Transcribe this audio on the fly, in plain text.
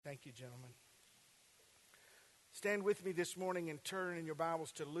Thank you, gentlemen. Stand with me this morning and turn in your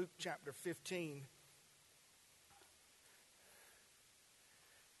Bibles to Luke chapter 15.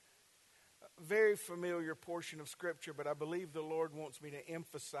 A very familiar portion of Scripture, but I believe the Lord wants me to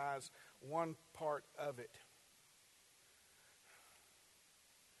emphasize one part of it.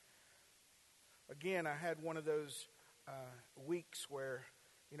 Again, I had one of those weeks where,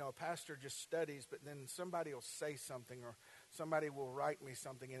 a pastor just studies, but then somebody will say something or somebody will write me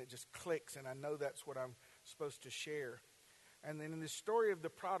something and it just clicks, and I know that's what I'm supposed to share. And then in the story of the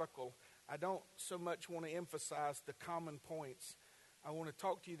prodigal, I don't so much want to emphasize the common points. I want to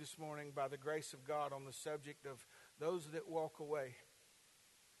talk to you this morning by the grace of God on the subject of those that walk away.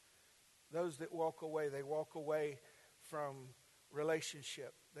 Those that walk away, they walk away from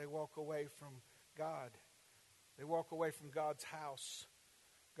relationship. They walk away from God. They walk away from God's house,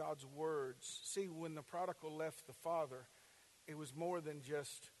 God's words. See, when the prodigal left the father, it was more than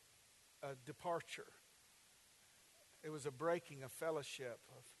just a departure. It was a breaking of fellowship,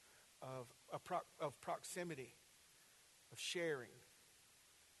 of proximity, of sharing.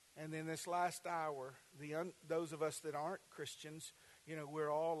 And then this last hour, those of us that aren't Christians, we're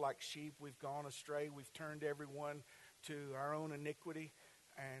all like sheep. We've gone astray. We've turned everyone to our own iniquity,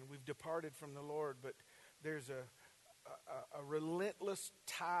 and we've departed from the Lord. But there's a relentless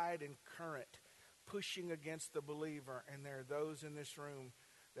tide and current pushing against the believer, and there are those in this room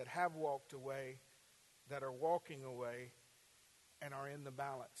that have walked away, that are walking away, and are in the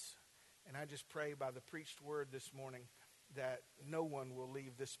balance. And I just pray by the preached word this morning that no one will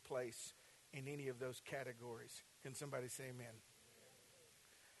leave this place in any of those categories. Can somebody say amen?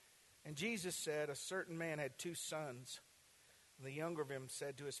 And Jesus said, a certain man had 2 sons. And the younger of him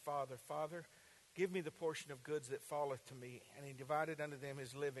said to his father, Father, give me the portion of goods that falleth to me. And he divided unto them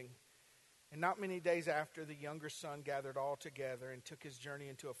his living. And not many days after, the younger son gathered all together and took his journey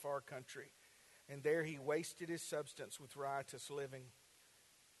into a far country. And there he wasted his substance with riotous living.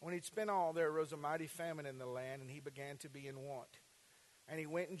 When he'd spent all, there arose a mighty famine in the land, and he began to be in want. And he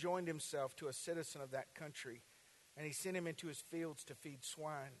went and joined himself to a citizen of that country, and he sent him into his fields to feed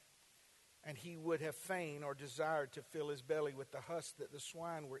swine. And he would have fain or desired to fill his belly with the husk that the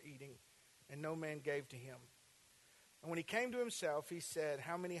swine were eating, and no man gave to him. And when he came to himself, he said,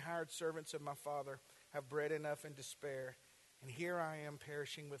 How many hired servants of my father have bread enough and to spare, and here I am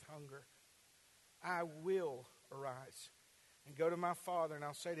perishing with hunger. I will arise and go to my father, and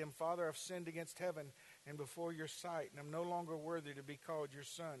I'll say to him, Father, I've sinned against heaven and before your sight, and I'm no longer worthy to be called your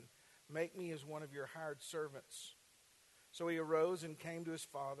son. Make me as one of your hired servants. So he arose and came to his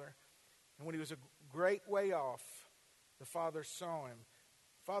father, and when he was a great way off, the father saw him.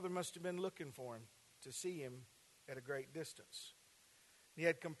 The father must have been looking for him to see him at a great distance. He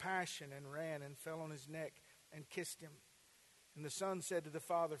had compassion and ran and fell on his neck and kissed him. And the son said to the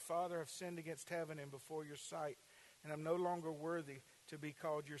father, Father, I've sinned against heaven and before your sight, and I'm no longer worthy to be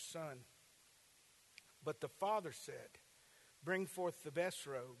called your son. But the father said, Bring forth the best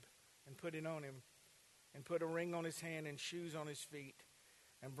robe and put it on him, and put a ring on his hand and shoes on his feet,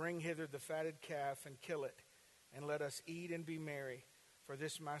 and bring hither the fatted calf and kill it, and let us eat and be merry. For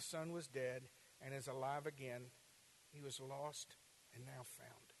this my son was dead and is alive again. He was lost and now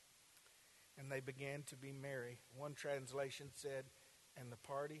found. And they began to be merry. One translation said, and the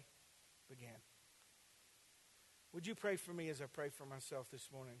party began. Would you pray for me as I pray for myself this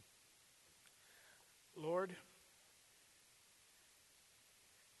morning? Lord,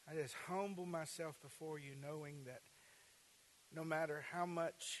 I just humble myself before you, knowing that no matter how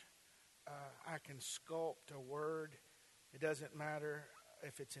much I can sculpt a word, it doesn't matter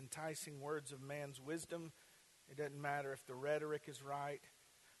if it's enticing words of man's wisdom. It doesn't matter if the rhetoric is right,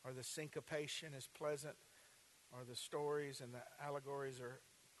 or the syncopation is pleasant, or the stories and the allegories are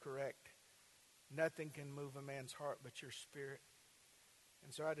correct. Nothing can move a man's heart but your spirit.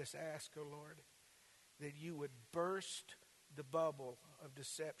 And so I just ask, oh Lord, that you would burst the bubble of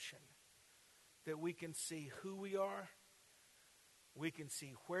deception, that we can see who we are, we can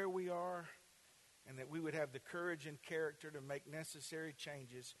see where we are, and that we would have the courage and character to make necessary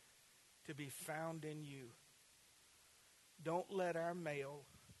changes to be found in you. Don't let our mail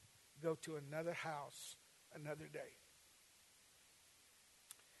go to another house another day.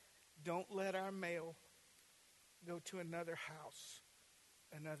 Don't let our mail go to another house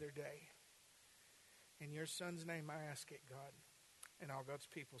another day. In your son's name I ask it, God. And all God's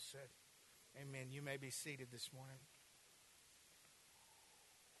people said, amen. You may be seated this morning.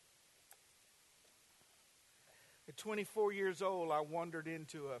 At 24 years old, I wandered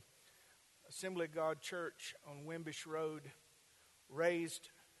into a Assembly of God church on Wimbish Road,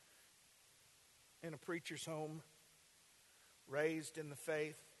 raised in a preacher's home, raised in the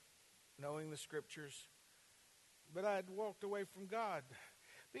faith, knowing the scriptures, but I'd walked away from God.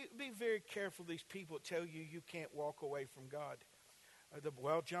 Be very careful, these people tell you you can't walk away from God.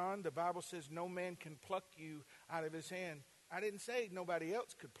 Well, John, the Bible says no man can pluck you out of his hand. I didn't say nobody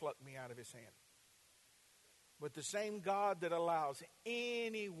else could pluck me out of his hand. But the same God that allows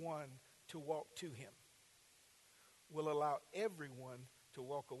anyone to walk to him will allow everyone to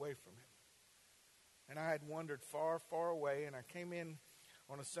walk away from him. And I had wandered far, far away, and I came in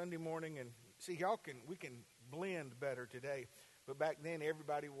on a Sunday morning, and see, we can blend better today. But back then,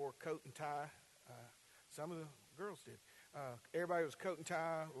 everybody wore coat and tie. Some of the girls did. Everybody was coat and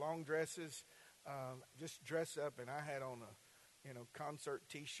tie, long dresses, just dress up. And I had on a, concert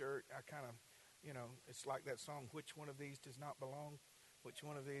T-shirt. I kind of, it's like that song, which one of these does not belong? Which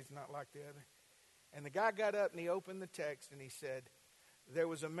one of these not like the other? And the guy got up and he opened the text and he said, there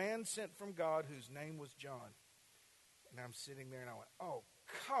was a man sent from God whose name was John. And I'm sitting there and I went, oh,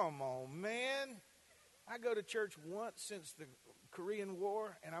 come on, man. I go to church once since the Korean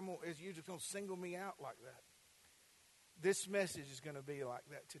War, and is you just going to single me out like that? This message is going to be like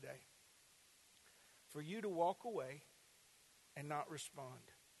that today. For you to walk away and not respond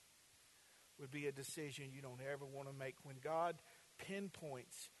would be a decision you don't ever want to make. When God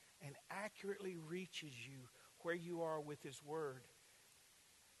pinpoints and accurately reaches you where you are with his word,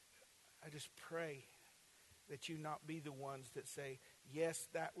 I just pray that you not be the ones that say, yes,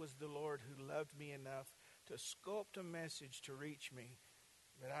 that was the Lord who loved me enough to sculpt a message to reach me,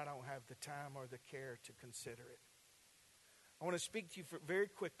 but I don't have the time or the care to consider it. I want to speak to you very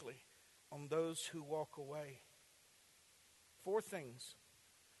quickly on those who walk away. 4 things.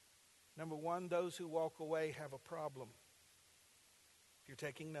 Number 1, those who walk away have a problem. If you're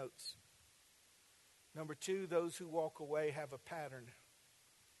taking notes. Number 2, those who walk away have a pattern.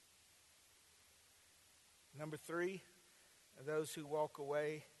 Number 3, those who walk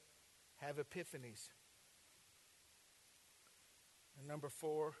away have epiphanies. And number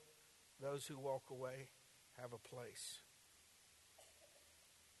 4, those who walk away have a place.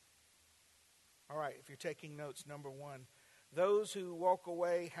 All right, if you're taking notes, number 1, those who walk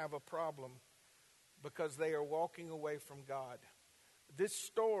away have a problem because they are walking away from God. This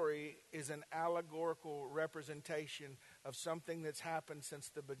story is an allegorical representation of something that's happened since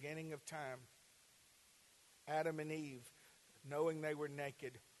the beginning of time. Adam and Eve, knowing they were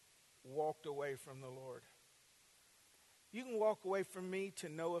naked, walked away from the Lord. You can walk away from me to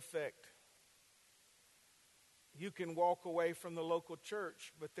no effect. You can walk away from the local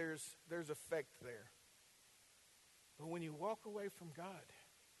church, but there's effect there. But when you walk away from God,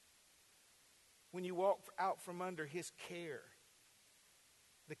 when you walk out from under his care,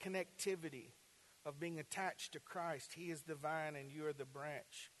 the connectivity of being attached to Christ, he is the vine and you are the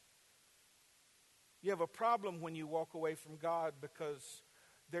branch. You have a problem when you walk away from God because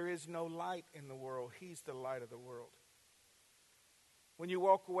there is no light in the world. He's the light of the world. When you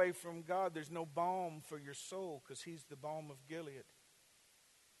walk away from God, there's no balm for your soul because he's the balm of Gilead.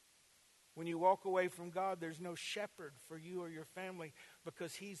 When you walk away from God, there's no shepherd for you or your family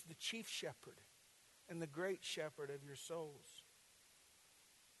because he's the chief shepherd and the great shepherd of your souls.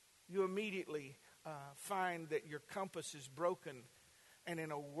 You immediately find that your compass is broken, and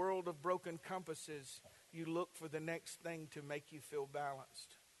in a world of broken compasses, you look for the next thing to make you feel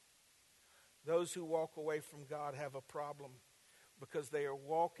balanced. Those who walk away from God have a problem because they are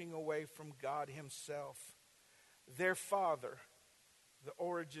walking away from God himself. Their Father, the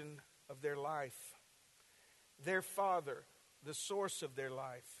origin of their life. Their Father, the source of their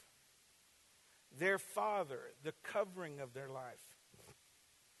life. Their Father, the covering of their life.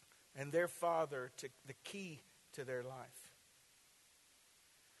 And their Father, the key to their life.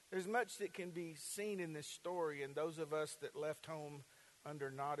 There's much that can be seen in this story, and those of us that left home under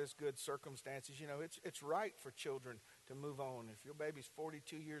not as good circumstances, it's right for children to move on. If your baby's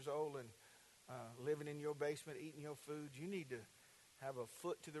 42 years old and living in your basement, eating your food, you need to have a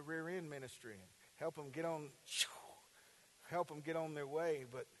foot to the rear end ministry and help them get on their way.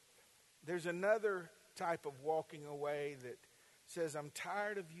 But there's another type of walking away that says, I'm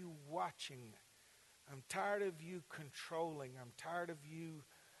tired of you watching. I'm tired of you controlling. I'm tired of you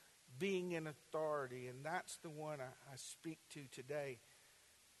being in authority. And that's the one I speak to today.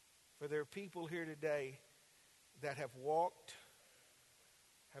 For there are people here today that have walked,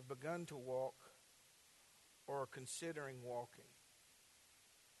 have begun to walk, or are considering walking.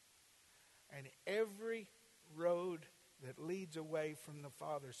 And every road that leads away from the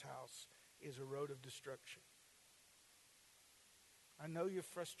Father's house is a road of destruction. I know you're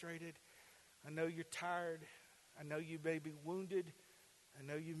frustrated. I know you're tired. I know you may be wounded. I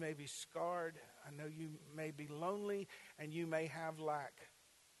know you may be scarred. I know you may be lonely and you may have lack.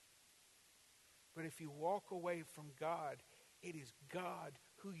 But if you walk away from God, it is God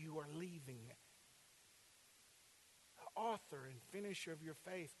who you are leaving. The author and finisher of your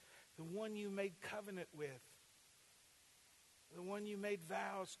faith, the one you made covenant with, the one you made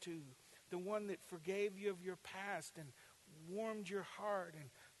vows to, the one that forgave you of your past and warmed your heart and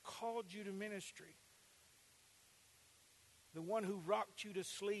called you to ministry, the one who rocked you to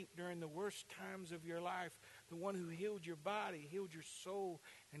sleep during the worst times of your life, the one who healed your body, healed your soul,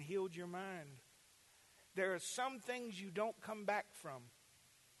 and healed your mind. There are some things you don't come back from.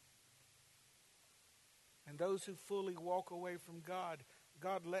 And those who fully walk away from God,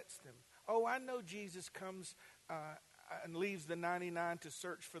 God lets them. Oh, I know Jesus comes and leaves the 99 to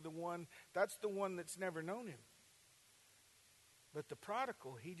search for the one. That's the one that's never known him. But the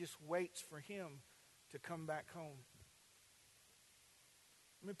prodigal, he just waits for him to come back home.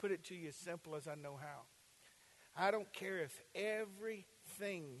 Let me put it to you as simple as I know how. I don't care if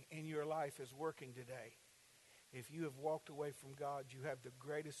everything in your life is working today. If you have walked away from God, you have the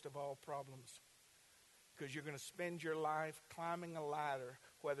greatest of all problems. Because you're going to spend your life climbing a ladder,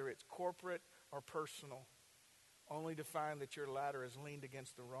 whether it's corporate or personal, only to find that your ladder is leaned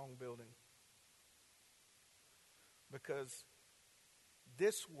against the wrong building. Because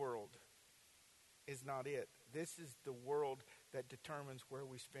this world is not it. This is the world that determines where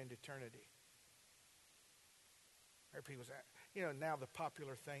we spend eternity. Where people say, now the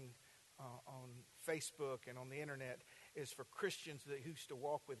popular thing on Facebook and on the internet is for Christians that used to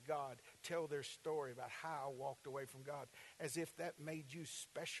walk with God tell their story about how I walked away from God, as if that made you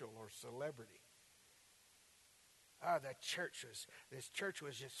special or celebrity. This church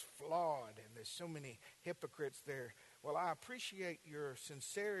was just flawed, and there's so many hypocrites there. Well, I appreciate your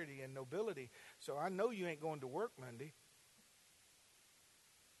sincerity and nobility, so I know you ain't going to work Monday.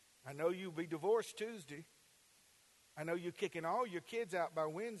 I know you'll be divorced Tuesday. I know you're kicking all your kids out by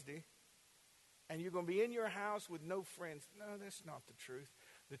Wednesday, and you're going to be in your house with no friends. No, that's not the truth.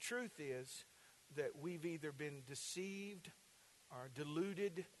 The truth is that we've either been deceived or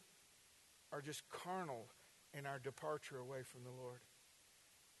deluded or just carnal in our departure away from the Lord.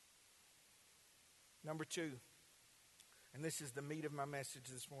 Number 2, and this is the meat of my message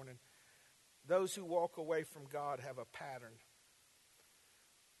this morning. Those who walk away from God have a pattern.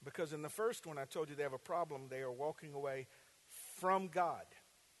 Because in the first one, I told you they have a problem. They are walking away from God.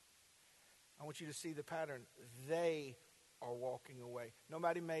 I want you to see the pattern. They are walking away.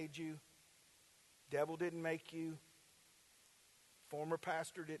 Nobody made you. Devil didn't make you. Former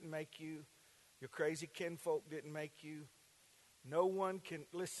pastor didn't make you. Your crazy kinfolk didn't make you. No one can,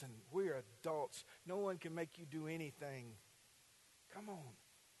 listen, we're adults. No one can make you do anything. Come on.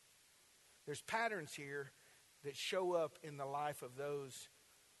 There's patterns here that show up in the life of those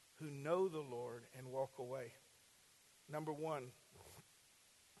who know the Lord and walk away. Number 1,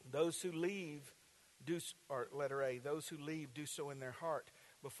 those who leave letter A, those who leave do so in their heart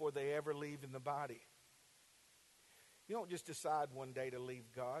before they ever leave in the body. You don't just decide one day to leave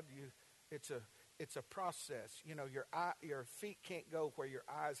God. It's a process. Your feet can't go where your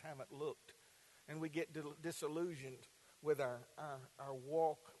eyes haven't looked. And we get disillusioned with our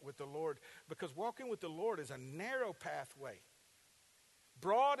walk with the Lord. Because walking with the Lord is a narrow pathway.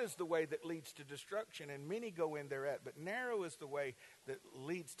 Broad is the way that leads to destruction, and many go in thereat. But narrow is the way that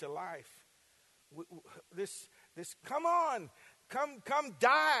leads to life. Come on, come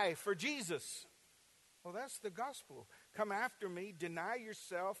die for Jesus. Well, that's the gospel. Come after me, deny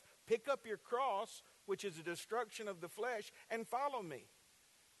yourself, pick up your cross, which is a destruction of the flesh, and follow me.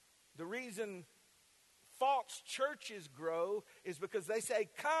 The reason false churches grow is because they say,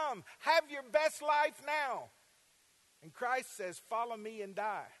 come, have your best life now. And Christ says, follow me and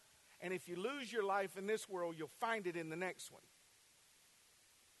die. And if you lose your life in this world, you'll find it in the next one.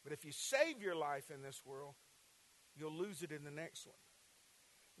 But if you save your life in this world, you'll lose it in the next one.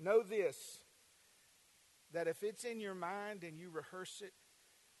 Know this, that if it's in your mind and you rehearse it,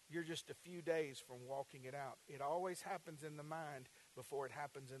 you're just a few days from walking it out. It always happens in the mind before it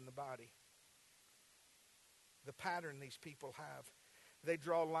happens in the body. The pattern these people have. They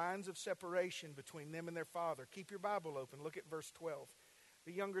draw lines of separation between them and their father. Keep your Bible open. Look at verse 12.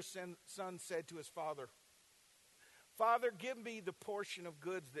 The younger son said to his father, Father, give me the portion of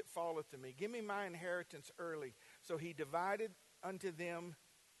goods that falleth to me. Give me my inheritance early. So he divided unto them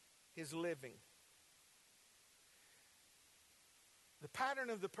his living. The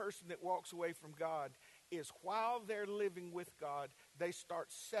pattern of the person that walks away from God is while they're living with God, they start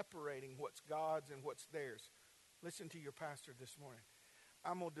separating what's God's and what's theirs. Listen to your pastor this morning.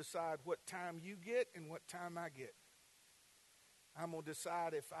 I'm going to decide what time you get and what time I get. I'm going to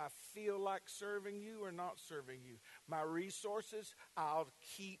decide if I feel like serving you or not serving you. My resources, I'll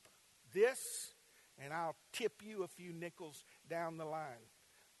keep this, and I'll tip you a few nickels down the line.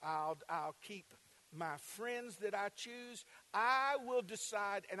 I'll keep my friends that I choose. I will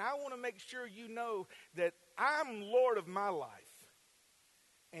decide, and I want to make sure you know that I'm Lord of my life.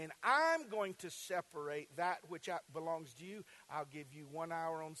 And I'm going to separate that which belongs to you. I'll give you 1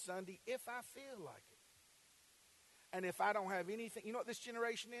 hour on Sunday if I feel like it. And if I don't have anything, you know what this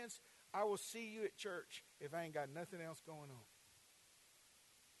generation is? I will see you at church if I ain't got nothing else going on.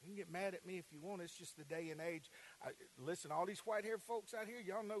 You can get mad at me if you want. It's just the day and age. Listen, all these white-haired folks out here,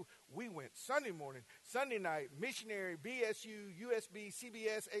 y'all know we went Sunday morning, Sunday night, missionary, BSU, USB,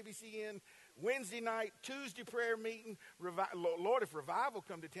 CBS, ABCN, Wednesday night, Tuesday prayer meeting. Lord, if revival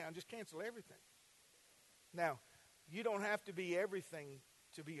come to town, just cancel everything. Now, you don't have to be everything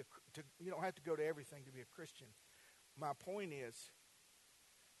you don't have to go to everything to be a Christian. My point is,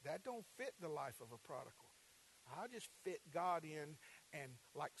 that don't fit the life of a prodigal. I'll just fit God in and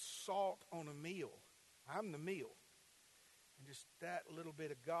like salt on a meal. I'm the meal. And just that little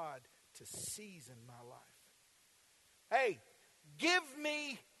bit of God to season my life. Hey, give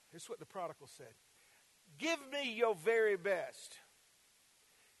me, this is what the prodigal said, give me your very best.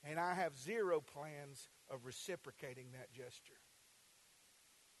 And I have zero plans of reciprocating that gesture.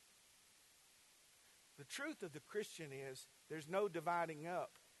 The truth of the Christian is there's no dividing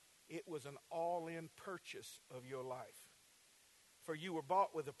up. It was an all-in purchase of your life. For you were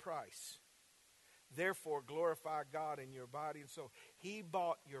bought with a price. Therefore, glorify God in your body. And so he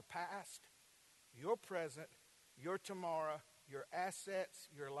bought your past, your present, your tomorrow, your assets,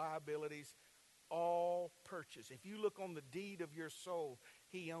 your liabilities, all purchased. If you look on the deed of your soul,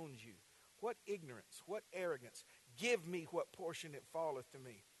 he owns you. What ignorance, what arrogance. Give me what portion it falleth to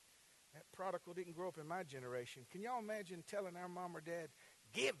me. That prodigal didn't grow up in my generation. Can y'all imagine telling our mom or dad,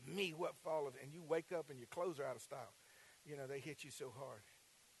 give me what falleth, and you wake up and your clothes are out of style. You know, they hit you so hard.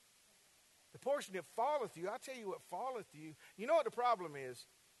 The portion that falleth you, I'll tell you what falleth you. You know what the problem is?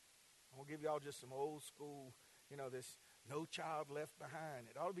 I'm going to give y'all just some old school, this no child left behind.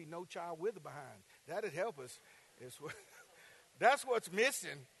 It ought to be no child with a behind. That'd help us. That's what's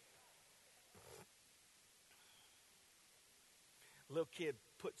missing. Little kid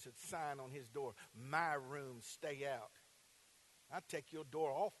puts a sign on his door, my room, stay out. I'd take your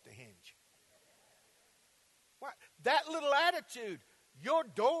door off the hinge. What? That little attitude, your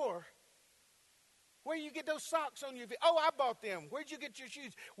door. Where you get those socks on your feet? Oh, I bought them. Where'd you get your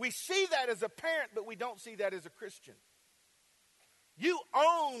shoes? We see that as a parent, but we don't see that as a Christian. You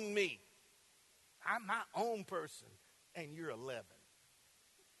own me. I'm my own person, and you're 11.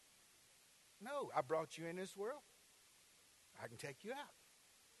 No, I brought you in this world. I can take you out.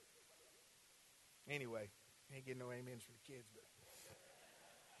 Anyway, ain't getting no amens for the kids, but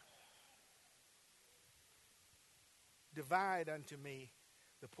divide unto me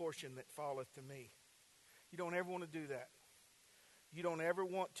the portion that falleth to me. You don't ever want to do that. You don't ever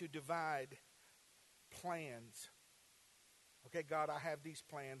want to divide plans. Okay, God, I have these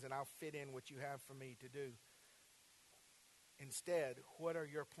plans and I'll fit in what you have for me to do. Instead, what are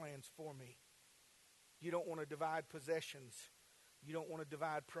your plans for me? You don't want to divide possessions. You don't want to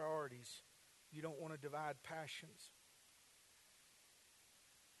divide priorities. You don't want to divide passions.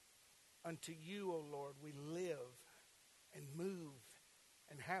 Unto you, O Lord, we live and move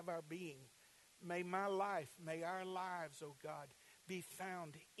and have our being. May my life, may our lives, oh God, be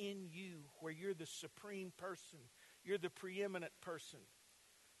found in you, where you're the supreme person. You're the preeminent person.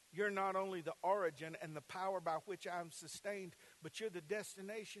 You're not only the origin and the power by which I'm sustained, but you're the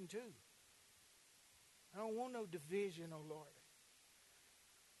destination too. I don't want no division, oh Lord.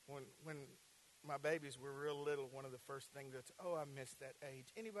 When my babies were real little, one of the first things that's, I missed that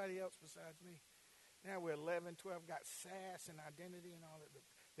age. Anybody else besides me? Now we're 11, 12, got sass and identity and all that.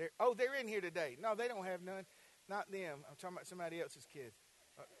 They're in here today. No, they don't have none. Not them. I'm talking about somebody else's kids.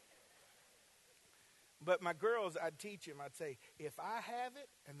 But my girls, I'd teach them. I'd say, if I have it,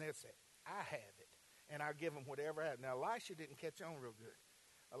 and they'd say, I have it. And I'll give them whatever I have. Now, Elisha didn't catch on real good.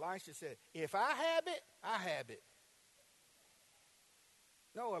 Elisha said, if I have it, I have it.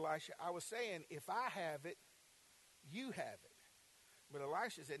 No, Elisha, I was saying, if I have it, you have it. But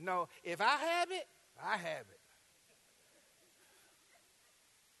Elisha said, no, if I have it, I have it.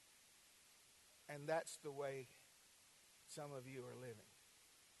 And that's the way some of you are living.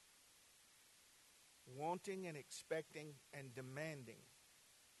 Wanting and expecting and demanding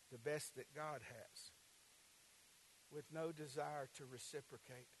the best that God has, with no desire to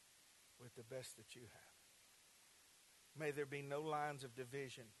reciprocate with the best that you have. May there be no lines of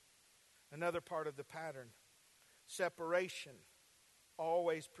division. Another part of the pattern, separation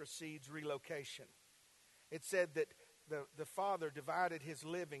always precedes relocation. It said that the father divided his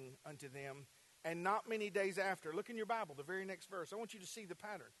living unto them, And not many days after, look in your Bible, the very next verse. I want you to see the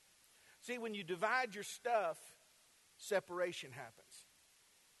pattern. See, when you divide your stuff, separation happens.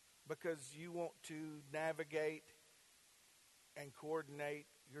 Because you want to navigate and coordinate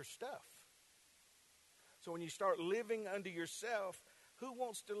your stuff. So when you start living unto yourself, who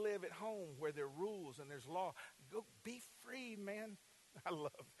wants to live at home where there are rules and there's law? Go be free, man. I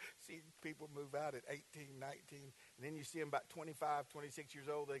love seeing people move out at 18, 19, and then you see them about 25, 26 years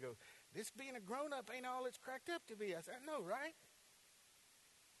old. They go, this being a grown-up ain't all it's cracked up to be. I said, I know, right?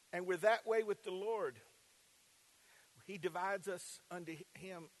 And we're that way with the Lord. He divides us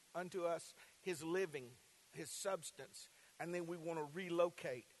unto us his living, his substance, and then we want to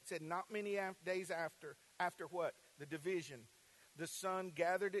relocate. It said not many days after what? The division. The Son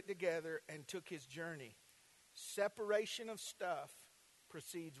gathered it together and took his journey. Separation of stuff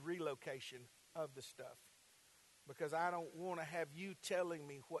precedes relocation of the stuff. Because I don't want to have you telling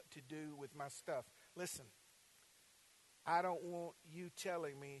me what to do with my stuff. Listen, I don't want you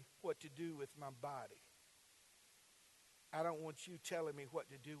telling me what to do with my body. I don't want you telling me what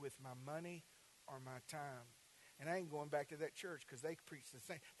to do with my money or my time. And I ain't going back to that church because they preach the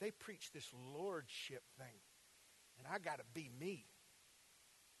same. They preach this lordship thing. And I got to be me.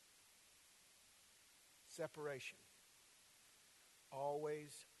 Separation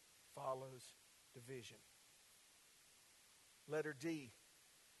always follows division. Letter D,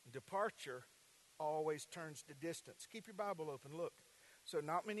 departure always turns to distance. Keep your Bible open, look. So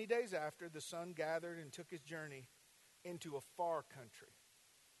not many days after, the Son gathered and took his journey into a far country.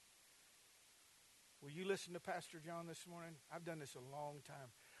 Will you listen to Pastor John this morning? I've done this a long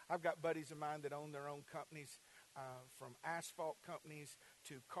time. I've got buddies of mine that own their own companies, from asphalt companies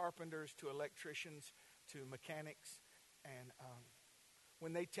to carpenters to electricians to mechanics. And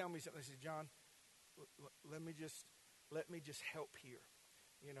when they tell me something, they say, John, let me just help here.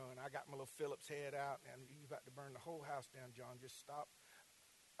 You know, and I got my little Phillips head out, and you're about to burn the whole house down, John. Just stop.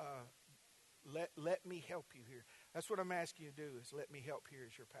 Let me help you here. That's what I'm asking you to do, is let me help here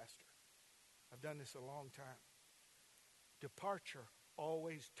as your pastor. I've done this a long time. Departure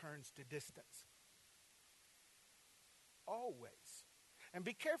always turns to distance. Always. And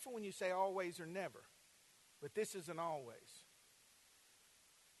be careful when you say always or never. But this is an always.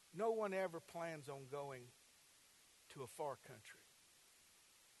 No one ever plans on going to a far country.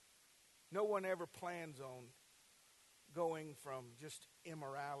 No one ever plans on going from just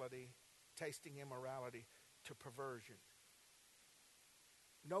immorality, tasting immorality, to perversion.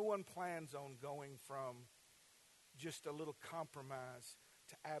 No one plans on going from just a little compromise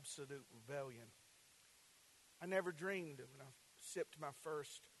to absolute rebellion. I never dreamed when I sipped my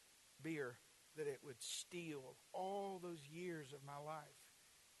first beer that it would steal all those years of my life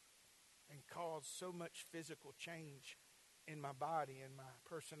and cause so much physical change in my body, in my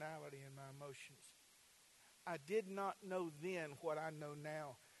personality, in my emotions. I did not know then what I know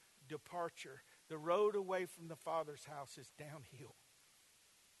now. Departure. The road away from the Father's house is downhill.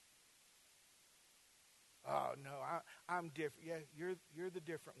 Oh, no, I'm different. Yeah, you're the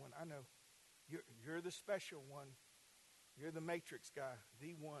different one. I know. You're the special one. You're the matrix guy,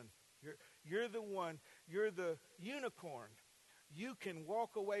 the one. You're the one. You're the unicorn. You can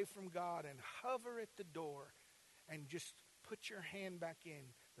walk away from God and hover at the door and just put your hand back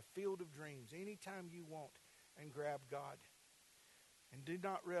in the field of dreams anytime you want and grab God. And do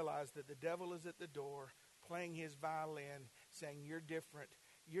not realize that the devil is at the door playing his violin, saying you're different.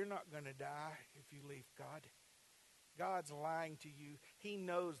 You're not going to die if you leave God. God's lying to you. He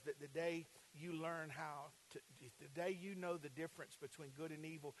knows that the day you learn the day you know the difference between good and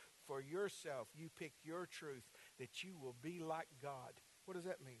evil for yourself, you pick your truth, that you will be like God. What does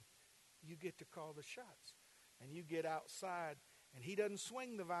that mean? You get to call the shots. And you get outside, and he doesn't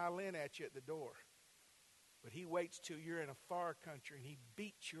swing the violin at you at the door. But he waits till you're in a far country, and he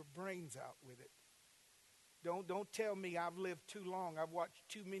beats your brains out with it. Don't tell me I've lived too long. I've watched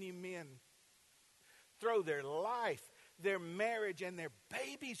too many men throw their life, their marriage, and their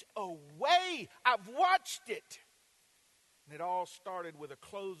babies away. I've watched it. And it all started with a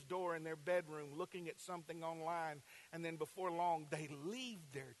closed door in their bedroom, looking at something online, and then before long, they leave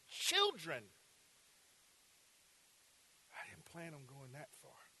their children. I didn't plan on going that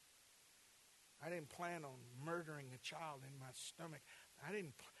far. I didn't plan on murdering a child in my stomach. I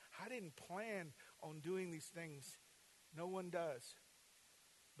didn't plan on doing these things. No one does.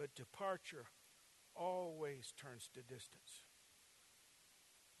 But departure always turns to distance.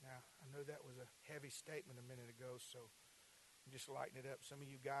 Now, I know that was a heavy statement a minute ago, so I'm just lighting it up. Some of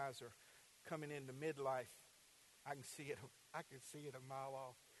you guys are coming into midlife. I can see it a mile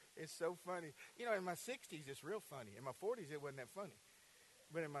off. It's so funny. You know, in my 60s, it's real funny. In my 40s, it wasn't that funny.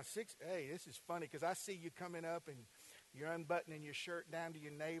 But in my hey, this is funny because I see you coming up and you're unbuttoning your shirt down to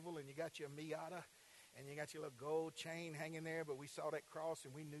your navel and you got your Miata and you got your little gold chain hanging there, but we saw that cross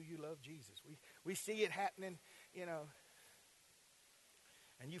and we knew you loved Jesus. We see it happening, you know.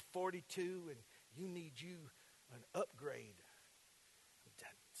 And you 42 and you need you an upgrade.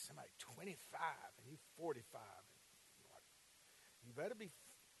 Somebody 25 and you 45. You better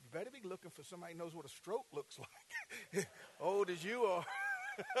be looking for somebody who knows what a stroke looks like. Old as you are.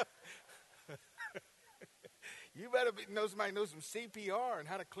 You better know somebody who knows some CPR and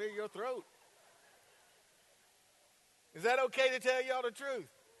how to clear your throat. Is that okay to tell y'all the truth?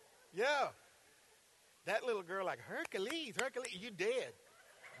 Yeah. That little girl like, Hercules, you dead.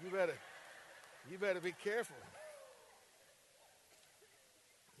 You better be careful.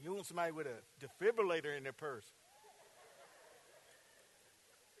 You want somebody with a defibrillator in their purse.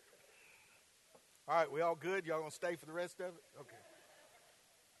 All right, we all good? Y'all going to stay for the rest of it? Okay.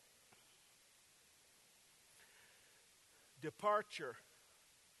 Departure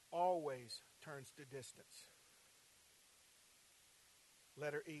always turns to distance.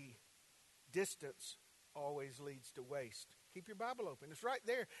 Letter E, distance always leads to waste. Keep your Bible open. It's right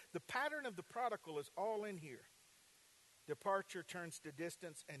there. The pattern of the prodigal is all in here. Departure turns to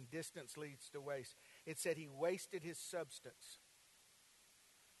distance, and distance leads to waste. It said he wasted his substance.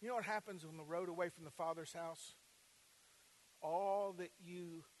 You know what happens on the road away from the Father's house? All that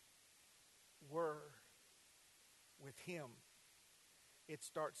you were with him, it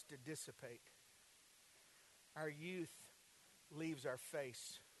starts to dissipate. Our youth leaves our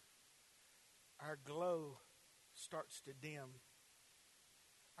face. Our glow starts to dim.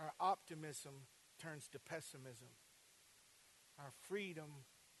 Our optimism turns to pessimism. Our freedom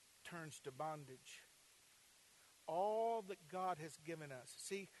turns to bondage. All that God has given us.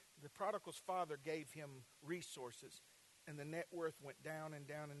 See, the prodigal's father gave him resources, and the net worth went down and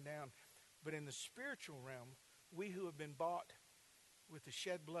down and down. But in the spiritual realm, we who have been bought with the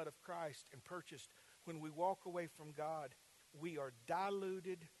shed blood of Christ and purchased, when we walk away from God, we are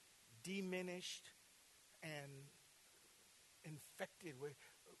diluted, diminished, and infected.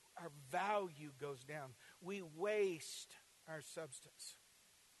 Our value goes down. We waste our substance.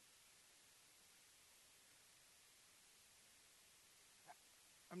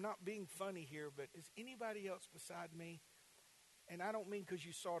 I'm not being funny here, but is anybody else beside me? And I don't mean because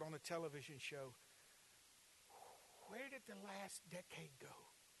you saw it on a television show. Where did the last decade go?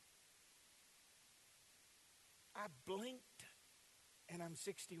 I blinked and I'm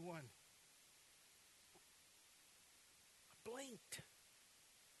 61. I blinked.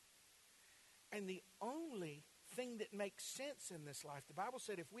 And the only thing that makes sense in this life, the Bible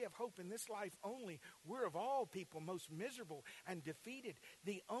said if we have hope in this life only, we're of all people most miserable and defeated.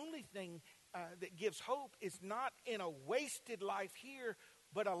 The only thing that gives hope is not in a wasted life here,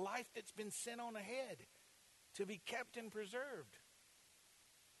 but a life that's been sent on ahead to be kept and preserved.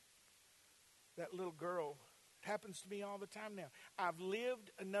 That little girl, it happens to me all the time now. I've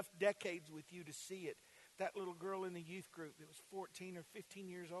lived enough decades with you to see it. That little girl in the youth group that was 14 or 15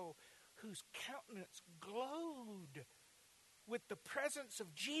 years old, whose countenance glowed with the presence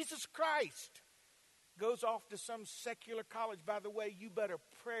of Jesus Christ, goes off to some secular college. By the way, you better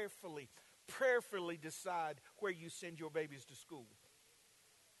prayerfully decide where you send your babies to school.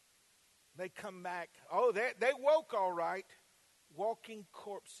 They come back, they woke all right, walking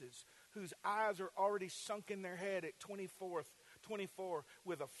corpses whose eyes are already sunk in their head at 24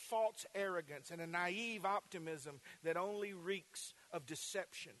 with a false arrogance and a naive optimism that only reeks of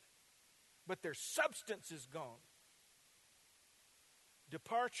deception. But their substance is gone.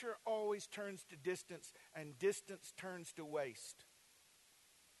 Departure always turns to distance, and distance turns to waste.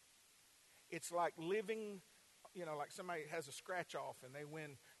 It's like living, like somebody has a scratch off and they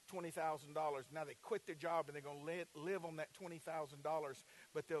win $20,000. Now they quit their job and they're going to live on that $20,000,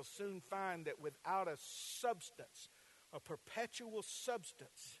 but they'll soon find that without a substance, a perpetual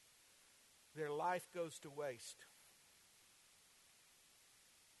substance, their life goes to waste.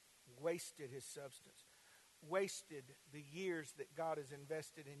 Wasted his substance. Wasted the years that God has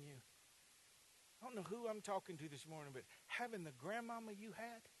invested in you. I don't know who I'm talking to this morning, but having the grandmama you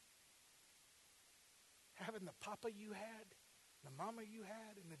had, having the papa you had, the mama you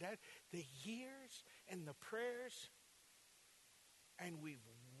had, and the dad, the years and the prayers, and we've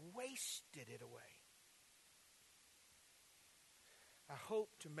wasted it away. I hope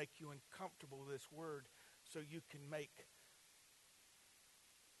to make you uncomfortable with this word so you can make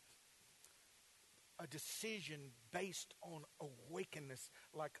a decision based on awakeness.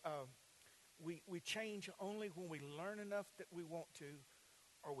 Like we change only when we learn enough that we want to,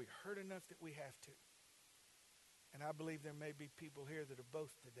 or we hurt enough that we have to. And I believe there may be people here that are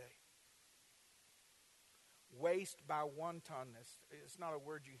both today. Waste by wantonness. It's not a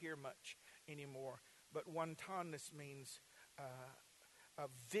word you hear much anymore, but wantonness means a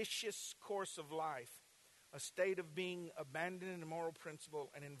vicious course of life, a state of being abandoned in moral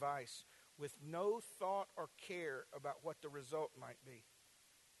principle and in vice, with no thought or care about what the result might be.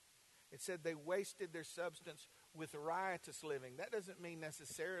 It said they wasted their substance with riotous living. That doesn't mean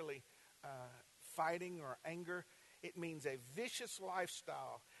necessarily fighting or anger. It means a vicious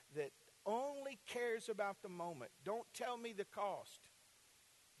lifestyle that only cares about the moment. Don't tell me the cost.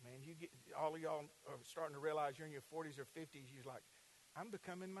 Man, all of y'all are starting to realize you're in your 40s or 50s. You're like, I'm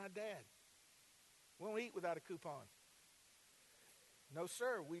becoming my dad. We don't eat without a coupon. No,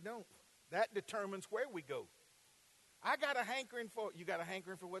 sir, we don't. That determines where we go. I got a hankering for, you got a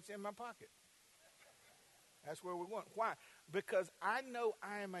hankering for what's in my pocket. That's where we want. Why? Because I know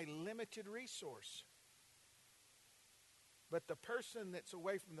I am a limited resource. But the person that's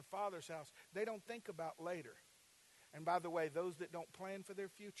away from the Father's house, they don't think about later. And by the way, those that don't plan for their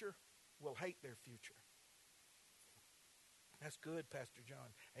future will hate their future. That's good, Pastor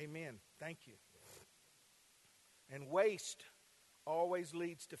John. Amen. Thank you. And waste always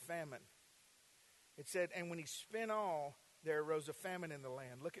leads to famine. It said, and when he spent all, there arose a famine in the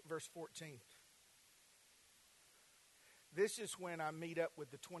land. Look at verse 14. This is when I meet up with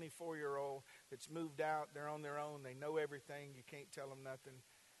the 24-year-old that's moved out. They're on their own. They know everything. You can't tell them nothing.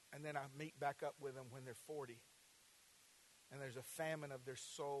 And then I meet back up with them when they're 40. And there's a famine of their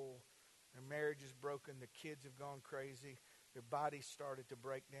soul. Their marriage is broken. The kids have gone crazy. Their bodies started to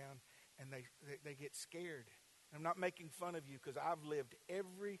break down. And they get scared. I'm not making fun of you because I've lived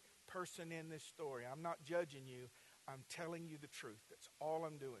every person in this story. I'm not judging you. I'm telling you the truth. That's all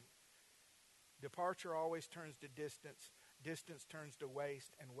I'm doing. Departure always turns to distance. Distance turns to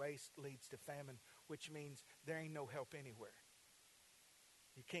waste, and waste leads to famine, which means there ain't no help anywhere.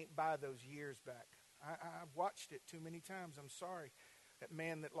 You can't buy those years back. I've watched it too many times. I'm sorry. That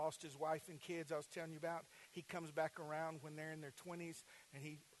man that lost his wife and kids I was telling you about, he comes back around when they're in their 20s, and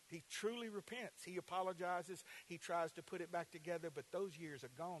he truly repents. He apologizes. He tries to put it back together, but those years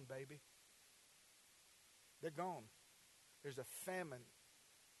are gone, baby. They're gone. There's a famine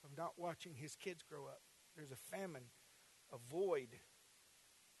of not watching his kids grow up. There's a famine, a void.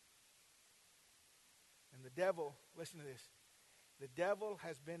 And the devil, listen to this, the devil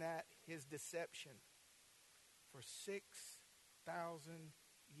has been at his deception for 6,000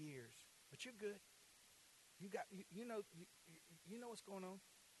 years. But you're good. You know what's going on.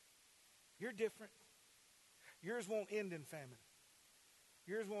 You're different. Yours won't end in famine.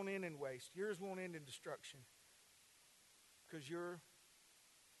 Yours won't end in waste. Yours won't end in destruction. Because you're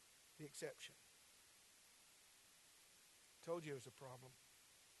the exception. Told you it was a problem.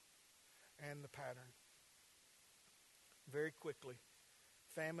 And the pattern. Very quickly,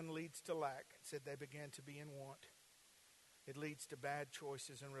 famine leads to lack. It said they began to be in want. It leads to bad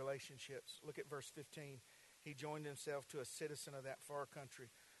choices in relationships. Look at verse 15. He joined himself to a citizen of that far country.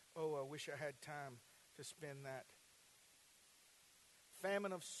 Oh, I wish I had time to spend that.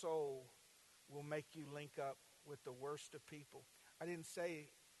 Famine of soul will make you link up with the worst of people. I didn't say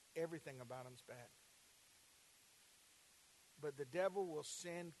everything about them's bad. But the devil will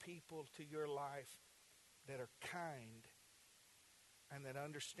send people to your life that are kind and that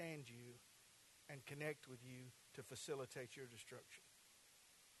understand you and connect with you to facilitate your destruction.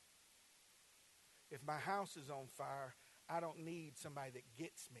 If my house is on fire, I don't need somebody that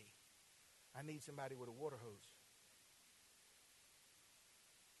gets me. I need somebody with a water hose.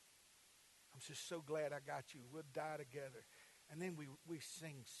 I'm just so glad I got you. We'll die together. And then we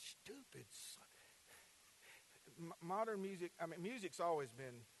sing stupid modern music. I mean, music's always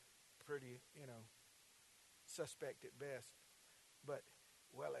been pretty, suspect at best. But,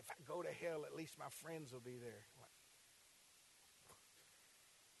 well, if I go to hell, at least my friends will be there.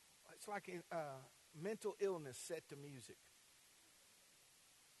 It's like mental illness set to music.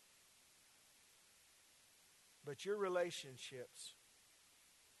 But your relationships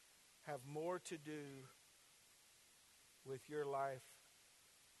have more to do with your life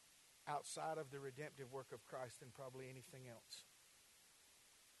outside of the redemptive work of Christ than probably anything else.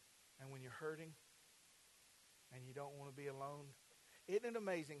 And when you're hurting and you don't want to be alone, isn't it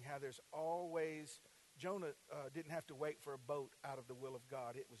amazing how there's always, Jonah didn't have to wait for a boat out of the will of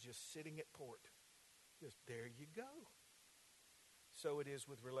God. It was just sitting at port. Just there you go. So it is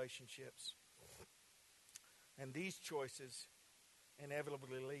with relationships. And these choices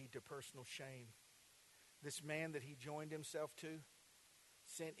inevitably lead to personal shame. This man that he joined himself to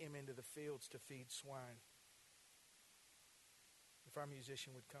sent him into the fields to feed swine. If our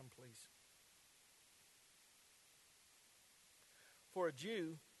musician would come, please. For a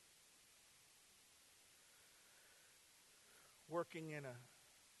Jew, working in a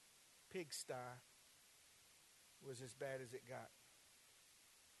pigsty was as bad as it got.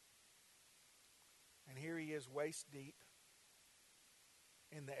 And here he is waist deep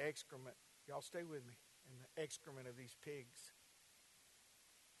in the excrement. Y'all stay with me. In the excrement of these pigs.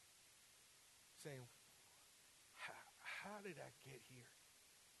 Saying, how did I get here?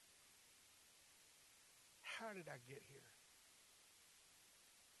 How did I get here?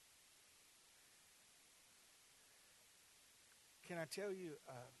 Can I tell you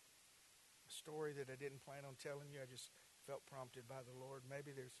a story that I didn't plan on telling you? I just felt prompted by the Lord.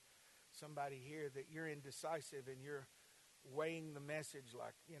 Maybe there's somebody here that you're indecisive and you're weighing the message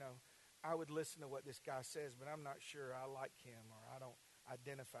like, I would listen to what this guy says, but I'm not sure I like him or I don't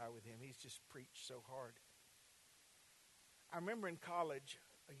identify with him. He's just preached so hard. I remember in college,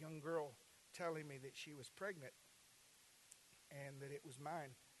 a young girl telling me that she was pregnant and that it was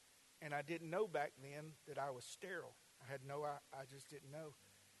mine. And I didn't know back then that I was sterile. I just didn't know.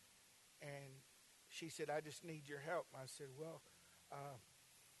 And she said, I just need your help. And I said, well,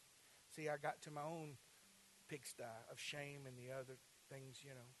 see, I got to my own pigsty of shame and the other things,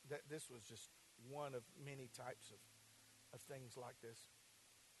 that this was just one of many types of things like this.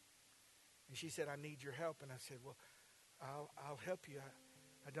 And she said, I need your help. And I said, well, I'll help you.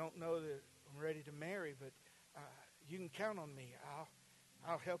 I don't know that I'm ready to marry, but you can count on me.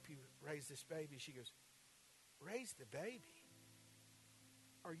 I'll help you raise this baby. She goes, raise the baby?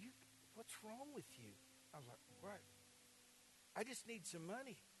 What's wrong with you? I was like, what? I just need some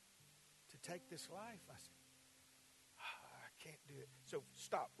money to take this life. I said, I can't do it. So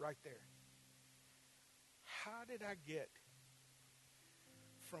stop right there. How did I get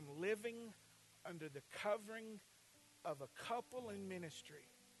from living under the covering of a couple in ministry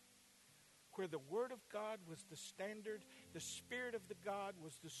where the Word of God was the standard, the Spirit of the God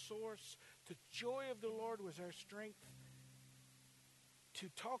was the source, the joy of the Lord was our strength, to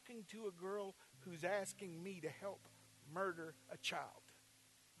talking to a girl who's asking me to help murder a child?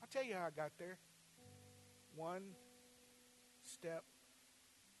 I'll tell you how I got there. One step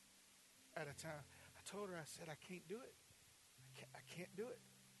at a time. I told her, I said, I can't do it. I can't do it.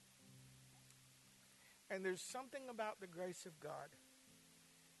 And there's something about the grace of God.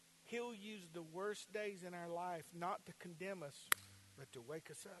 He'll use the worst days in our life not to condemn us, but to wake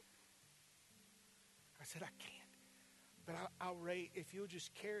us up. I said, I can't. But I'll raise, if you'll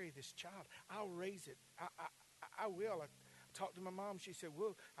just carry this child, I'll raise it. I will. I talked to my mom. She said,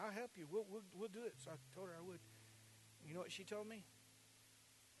 I'll help you. We'll do it. So I told her I would. You know what she told me?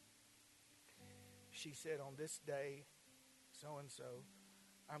 She said, on this day, so-and-so,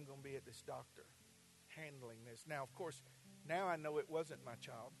 I'm going to be at this doctor handling this. Now, of course, now I know it wasn't my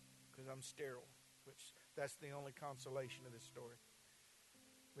child because I'm sterile, which that's the only consolation of this story.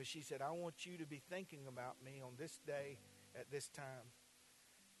 But she said, I want you to be thinking about me on this day at this time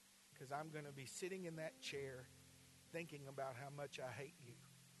because I'm going to be sitting in that chair thinking about how much I hate you.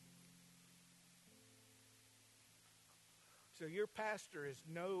 So your pastor is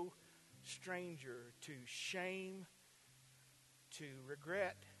no stranger to shame, to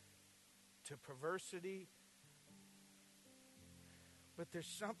regret, to perversity. But there's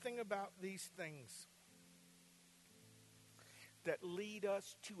something about these things that lead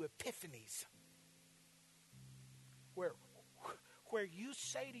us to epiphanies. Where you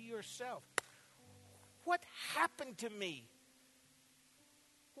say to yourself, what happened to me?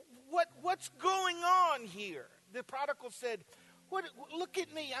 What's going on here? The prodigal said, look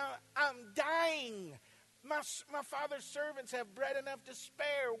at me, I'm dying. My father's servants have bread enough to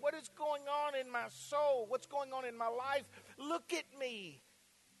spare. What is going on in my soul? What's going on in my life? Look at me.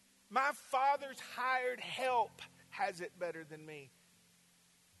 My father's hired help has it better than me.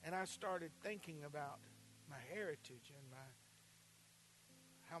 And I started thinking about my heritage and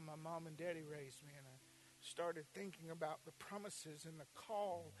how my mom and daddy raised me. And I started thinking about the promises and the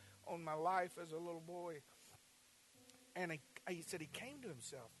call on my life as a little boy. And he said he came to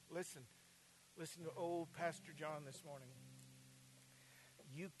himself. Listen to old Pastor John this morning.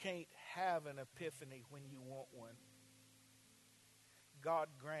 You can't have an epiphany when you want one. God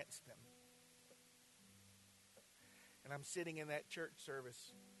grants them. And I'm sitting in that church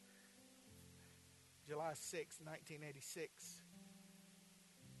service, July 6, 1986.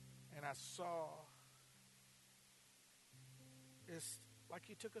 And I saw, it's like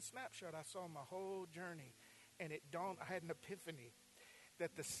you took a snapshot. I saw my whole journey. And it dawned, I had an epiphany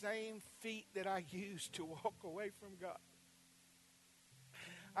that the same feet that I used to walk away from God,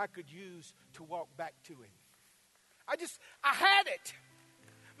 I could use to walk back to Him. I had it.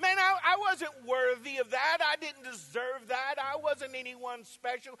 Man, I wasn't worthy of that. I didn't deserve that. I wasn't anyone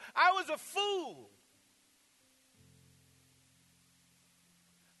special. I was a fool.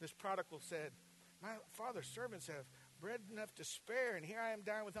 This prodigal said, my father's servants have bread enough to spare, and here I am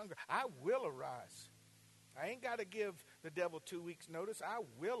dying with hunger. I will arise. I ain't got to give the devil 2 weeks' notice. I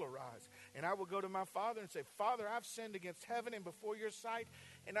will arise. And I will go to my father and say, Father, I've sinned against heaven and before your sight,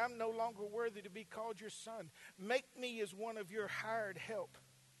 and I'm no longer worthy to be called your son. Make me as one of your hired help.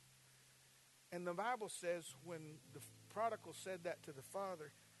 And the Bible says when the prodigal said that to the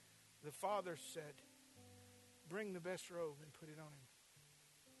father said, bring the best robe and put it on him.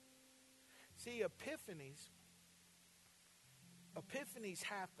 See, epiphanies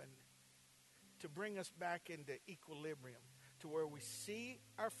happen to bring us back into equilibrium, to where we see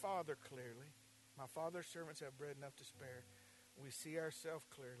our Father clearly. My Father's servants have bread enough to spare. We see ourselves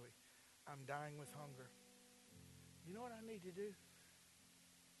clearly. I'm dying with hunger. You know what I need to do?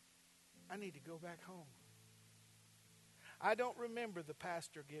 I need to go back home. I don't remember the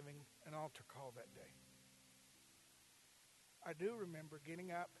pastor giving an altar call that day. I do remember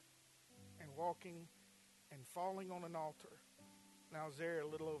getting up and walking and falling on an altar. And I was there a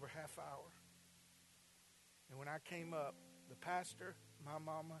little over half hour. And when I came up, the pastor, my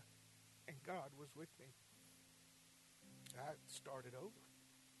mama, and God was with me. I started over.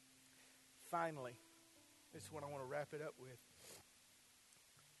 Finally, this is what I want to wrap it up with.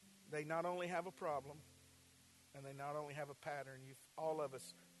 They not only have a problem, and they not only have a pattern. All of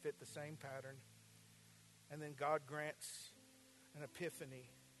us fit the same pattern. And then God grants an epiphany.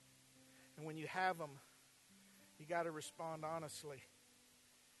 And when you have them, you got to respond honestly.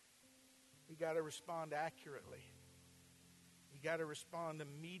 You got to respond accurately. You got to respond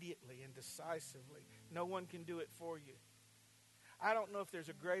immediately and decisively. No one can do it for you. I don't know if there's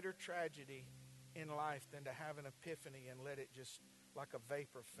a greater tragedy in life than to have an epiphany and let it just like a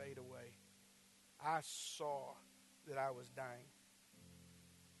vapor fade away. I saw that I was dying.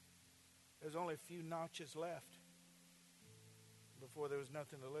 There's only a few notches left before there was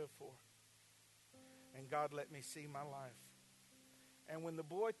nothing to live for. And God let me see my life. And when the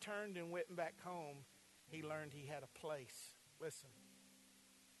boy turned and went back home, he learned he had a place. Listen.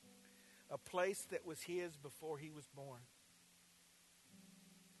 A place that was his before he was born.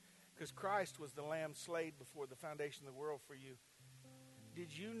 Because Christ was the lamb slain before the foundation of the world for you.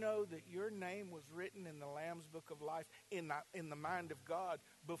 Did you know that your name was written in the Lamb's Book of Life in the mind of God?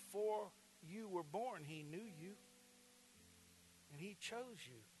 Before you were born, he knew you. And he chose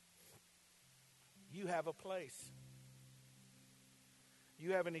you. You have a place.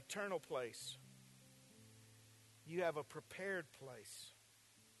 You have an eternal place. You have a prepared place.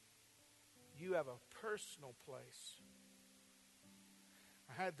 You have a personal place.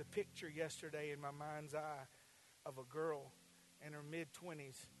 I had the picture yesterday in my mind's eye of a girl in her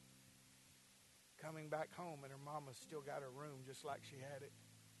mid-20s coming back home, and her mama still got her room just like she had it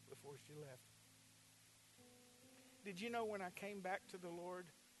before she left. Did you know when I came back to the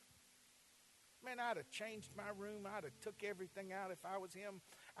Lord, man, I'd have changed my room. I'd have took everything out. If I was him,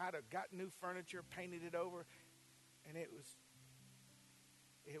 I'd have got new furniture, painted it over, and it was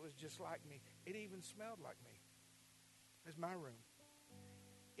just like me. It even smelled like me. It's my room.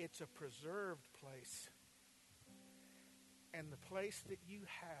 It's a preserved place. And the place that you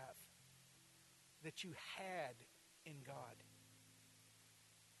have, that you had in God,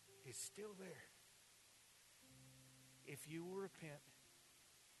 is still there. If you will repent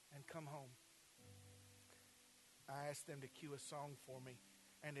and come home. I asked them to cue a song for me.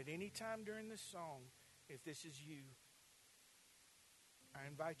 And at any time during this song, if this is you, I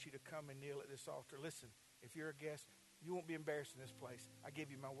invite you to come and kneel at this altar. Listen, if you're a guest, you won't be embarrassed in this place. I give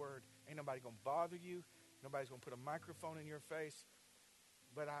you my word. Ain't nobody going to bother you. Nobody's going to put a microphone in your face.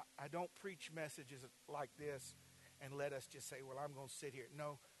 But I don't preach messages like this and let us just say, well, I'm going to sit here.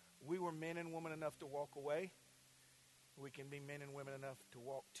 No, we were men and women enough to walk away. We can be men and women enough to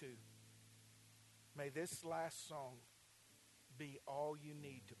walk too. May this last song be all you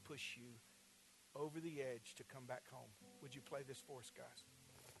need to push you over the edge to come back home. Would you play this for us, guys?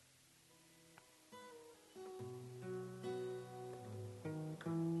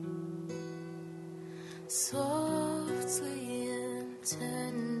 Softly and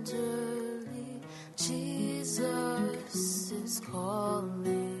tenderly, Jesus is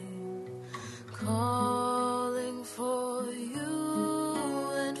calling, calling for you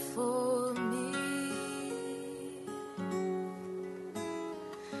and for me.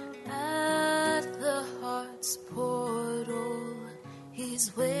 At the heart's portal,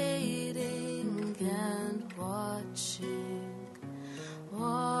 he's waiting and watching,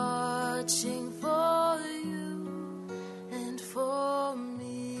 watching for you and for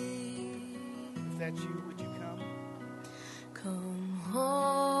me. that's you, would you come? Come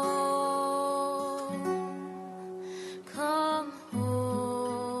home, come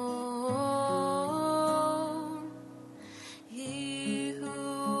home, ye who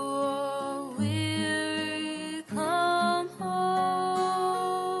are weary, come home,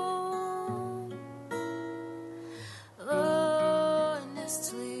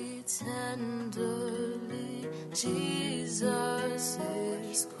 earnestly, tenderly, Jesus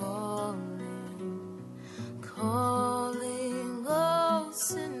is calling, oh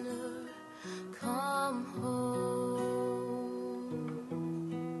sinner, come home.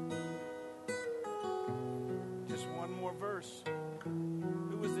 Just one more verse.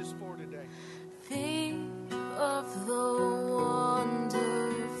 Who is this for today? Think of the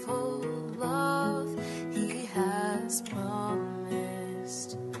wonderful love He has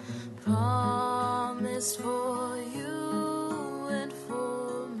promised for you and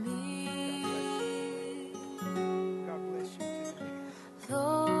for me. God bless you today.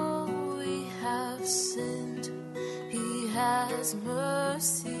 Though we have sinned, He has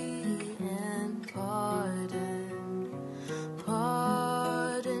mercy and pardon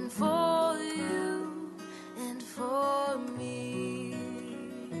for you and for me.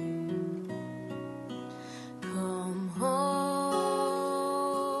 Come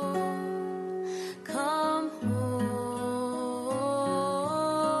home, come home,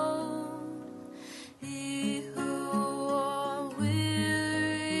 ye who are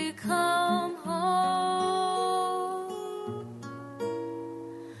weary, come home,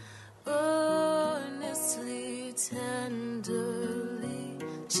 earnestly, tenderly,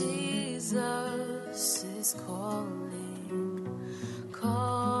 Jesus is calling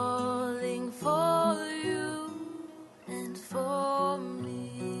for you and for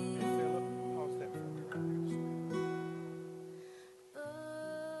me. Philip, pause that for me right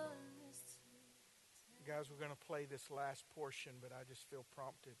there. Guys, we're going to play this last portion, but I just feel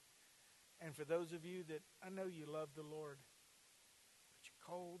prompted. And for those of you that I know you love the Lord, but you're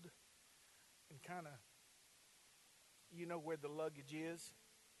cold and kind of, you know where the luggage is.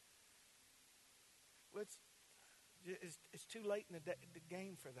 It's too late in the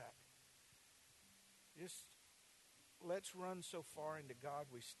game for that. Just let's run so far into God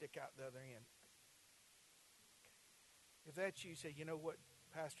we stick out the other end. If that's you, say, you know what,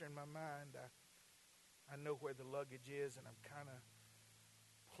 Pastor, in my mind, I know where the luggage is, and I'm kind of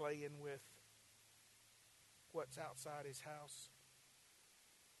playing with what's outside His house.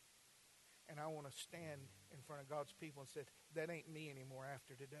 And I want to stand in front of God's people and say, that ain't me anymore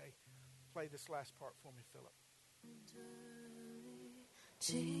after today. Play this last part for me, Philip.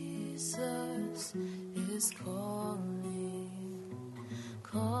 Jesus is calling,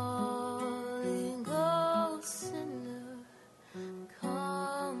 oh sinner,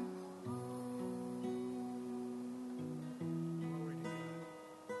 come home. Glory to God.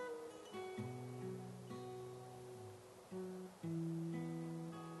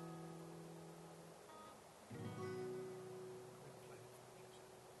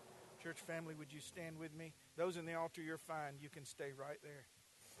 Church family, would you stand with me? Those in the altar, you're fine. You can stay right there.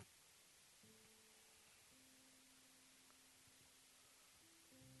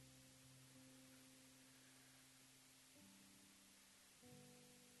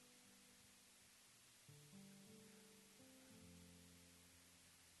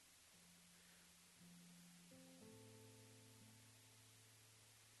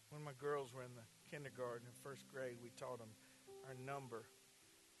 When my girls were in the kindergarten and first grade, we taught them our number,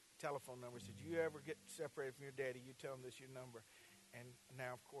 telephone number. Said, you ever get separated from your daddy, you tell them this is your number. And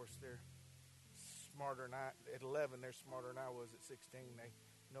now, of course, they're smarter than I. At 11, they're smarter than I was at 16. They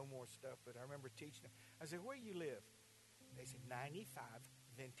know more stuff. But I remember teaching them. I said, where you live? They said, 95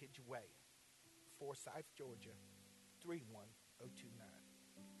 Vintage Way, Forsyth, Georgia, 31029.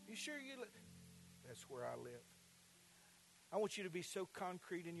 You sure you live? That's where I live. I want you to be so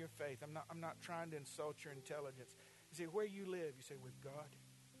concrete in your faith. I'm not trying to insult your intelligence. You say, where you live? You say, with God.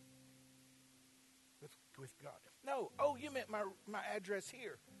 With God. No. Oh, you meant my address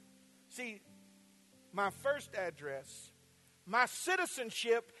here. See, my first address, my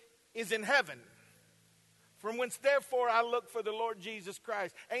citizenship is in heaven. From whence therefore I look for the Lord Jesus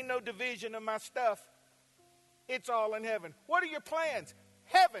Christ. Ain't no division of my stuff. It's all in heaven. What are your plans?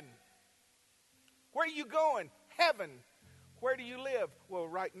 Heaven. Where are you going? Heaven. Where do you live? Well,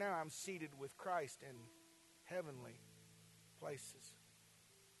 right now I'm seated with Christ in heavenly places.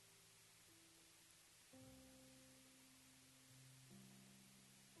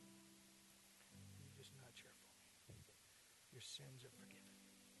 You just nod here for me. Your sins are forgiven.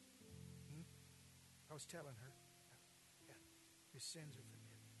 I was telling her. Yeah. Your sins are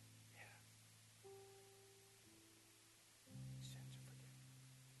forgiven. Yeah.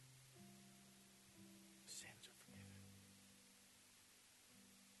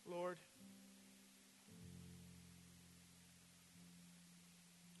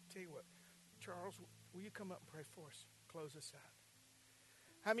 Charles, will you come up and pray for us? Close us out.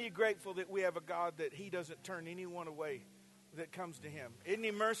 How many are grateful that we have a God that he doesn't turn anyone away that comes to him? Isn't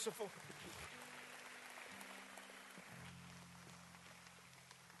he merciful?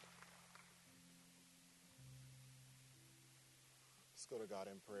 Let's go to God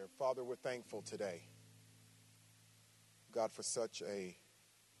in prayer. Father, we're thankful today, God, for such a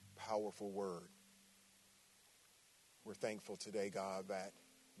powerful word. We're thankful today, God, that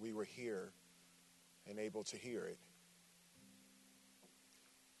we were here and able to hear it.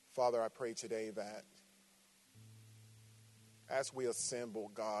 Father, I pray today that as we assemble,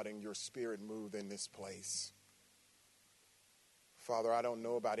 God, and your spirit move in this place. Father, I don't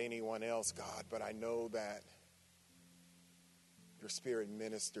know about anyone else, God, but I know that your spirit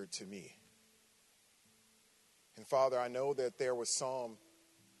ministered to me. And Father, I know that there was some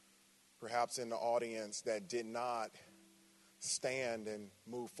perhaps in the audience that did not stand and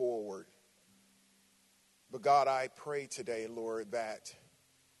move forward. But God, I pray today, Lord, that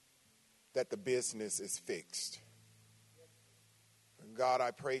the business is fixed. God,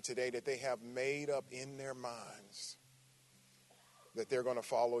 I pray today that they have made up in their minds that they're going to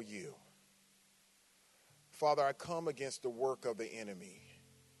follow you. Father, I come against the work of the enemy.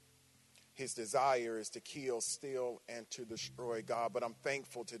 His desire is to kill, steal, and to destroy, God. But I'm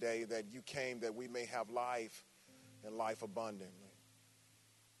thankful today that you came that we may have life and life abundantly.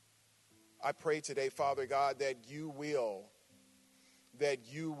 I pray today, Father God, that you will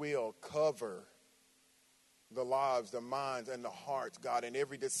cover the lives, the minds, and the hearts, God, and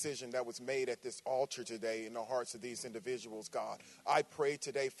every decision that was made at this altar today in the hearts of these individuals, God. I pray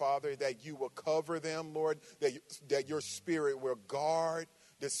today, Father, that you will cover them, Lord, that your spirit will guard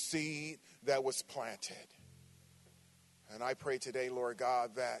the seed that was planted. And I pray today, Lord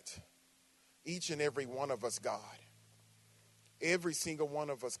God, that each and every one of us, God, every single one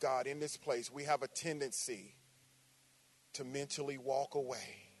of us, God, in this place, we have a tendency to mentally walk away.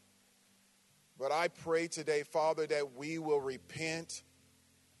 But I pray today, Father, that we will repent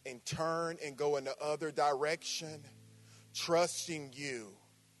and turn and go in the other direction, trusting you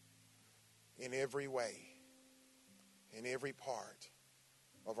in every way, in every part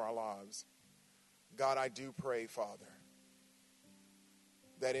of our lives. God, I do pray, Father,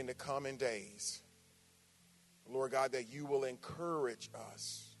 that in the coming days, Lord God, that you will encourage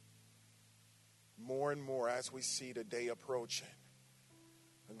us more and more as we see the day approaching.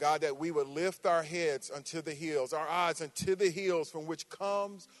 And God, that we would lift our heads unto the hills, our eyes unto the hills from which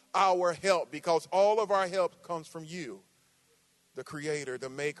comes our help, because all of our help comes from you, the creator, the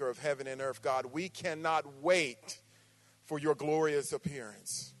maker of heaven and earth. God, we cannot wait for your glorious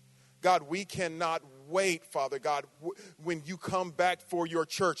appearance. God, we cannot wait, Father God, when you come back for your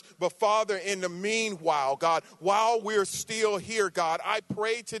church. But Father, in the meanwhile, God, while we're still here, God, I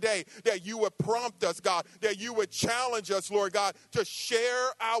pray today that you would prompt us, God, that you would challenge us, Lord God, to share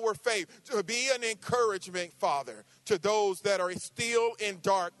our faith, to be an encouragement, Father, to those that are still in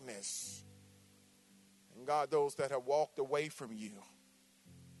darkness. And God, those that have walked away from you.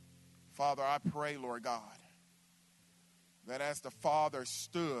 Father, I pray, Lord God, that as the Father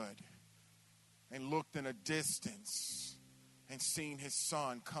stood and looked in a distance and seen his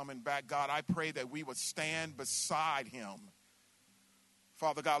son coming back, God, I pray that we would stand beside him,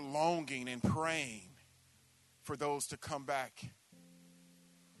 Father God, longing and praying for those to come back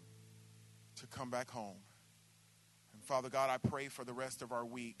home. And Father God, I pray for the rest of our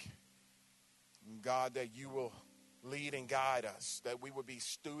week, and God, that you will lead and guide us, that we will be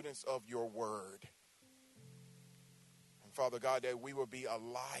students of your word. And Father God, that we will be a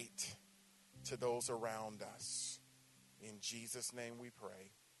light to those around us. In Jesus' name we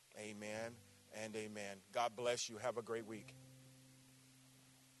pray. Amen and amen. God bless you. Have a great week.